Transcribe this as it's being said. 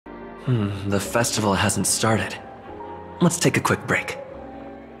The festival hasn't started. Let's take a quick break.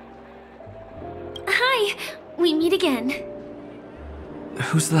 Hi, we meet again.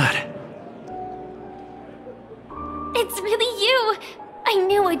 Who's that? It's really you! I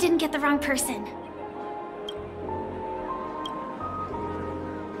knew I didn't get the wrong person.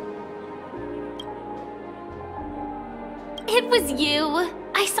 It was you!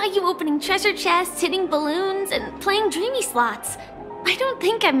 I saw you opening treasure chests, hitting balloons, and playing dreamy slots. I don't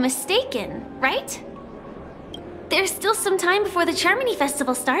think I'm mistaken, right? There's still some time before the Charmony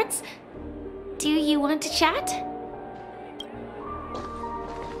Festival starts. Do you want to chat?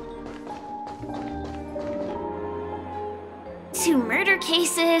 Two murder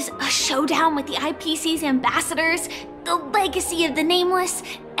cases, a showdown with the IPC's ambassadors, the legacy of the Nameless,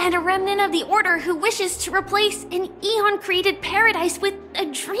 and a remnant of the Order who wishes to replace an Eon-created paradise with a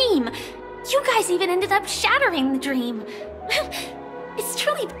dream. You guys even ended up shattering the dream. It's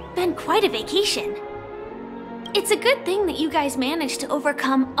truly been quite a vacation. It's a good thing that you guys managed to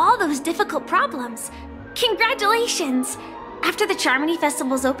overcome all those difficult problems. Congratulations! After the Charmony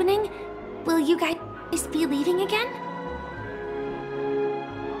Festival's opening, will you guys be leaving again?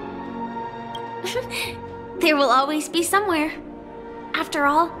 There will always be somewhere. After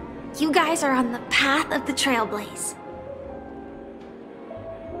all, you guys are on the path of the Trailblaze.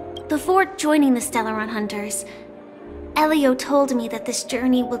 Before joining the Stellaron Hunters, Elio told me that this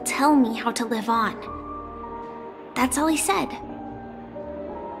journey will tell me how to live on. That's all he said.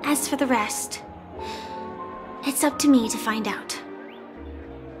 As for the rest, it's up to me to find out.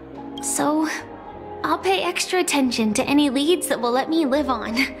 So, I'll pay extra attention to any leads that will let me live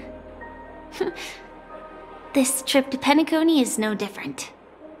on. This trip to Penacony is no different.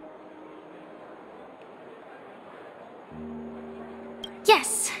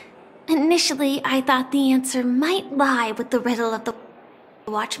 Yes, initially I thought the answer might lie with the riddle of the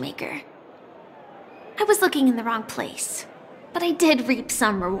Watchmaker. I was looking in the wrong place, but I did reap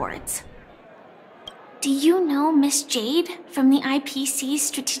some rewards. Do you know Miss Jade from the IPC's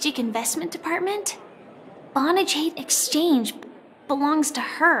Strategic Investment Department? Jade Exchange belongs to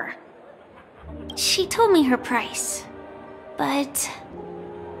her. She told me her price, but...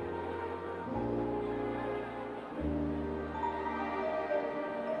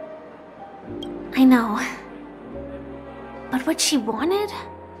 I know. But what she wanted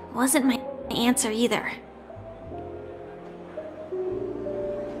wasn't my answer either.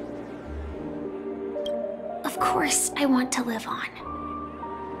 Of course, I want to live on.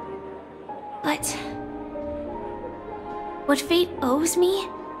 But... what fate owes me?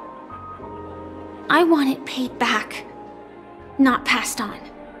 I want it paid back, not passed on.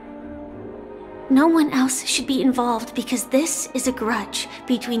 No one else should be involved because this is a grudge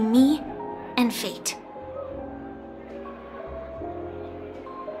between me and fate.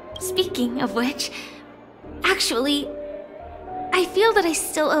 Speaking of which, actually, I feel that I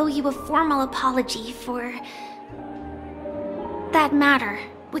still owe you a formal apology for that matter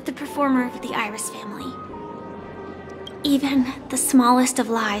with the performer of the Iris family. Even the smallest of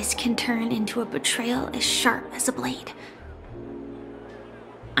lies can turn into a betrayal as sharp as a blade.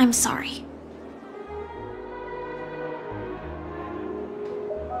 I'm sorry.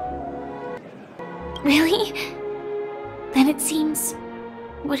 Really? Then it seems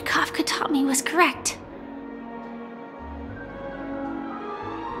what Kafka taught me was correct.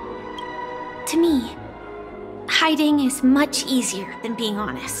 To me, hiding is much easier than being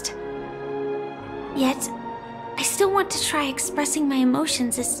honest. Yet, I still want to try expressing my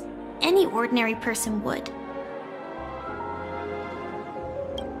emotions as any ordinary person would.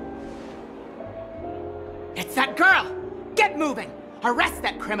 It's that girl! Get moving! Arrest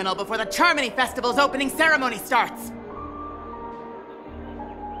that criminal before the Charmony Festival's opening ceremony starts!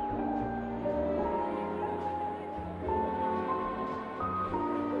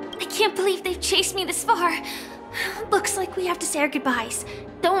 I can't believe they've chased me this far. Looks like we have to say our goodbyes.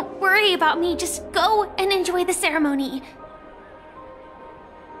 Don't worry about me, just go and enjoy the ceremony.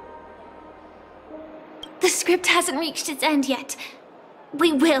 The script hasn't reached its end yet.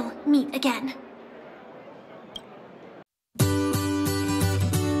 We will meet again.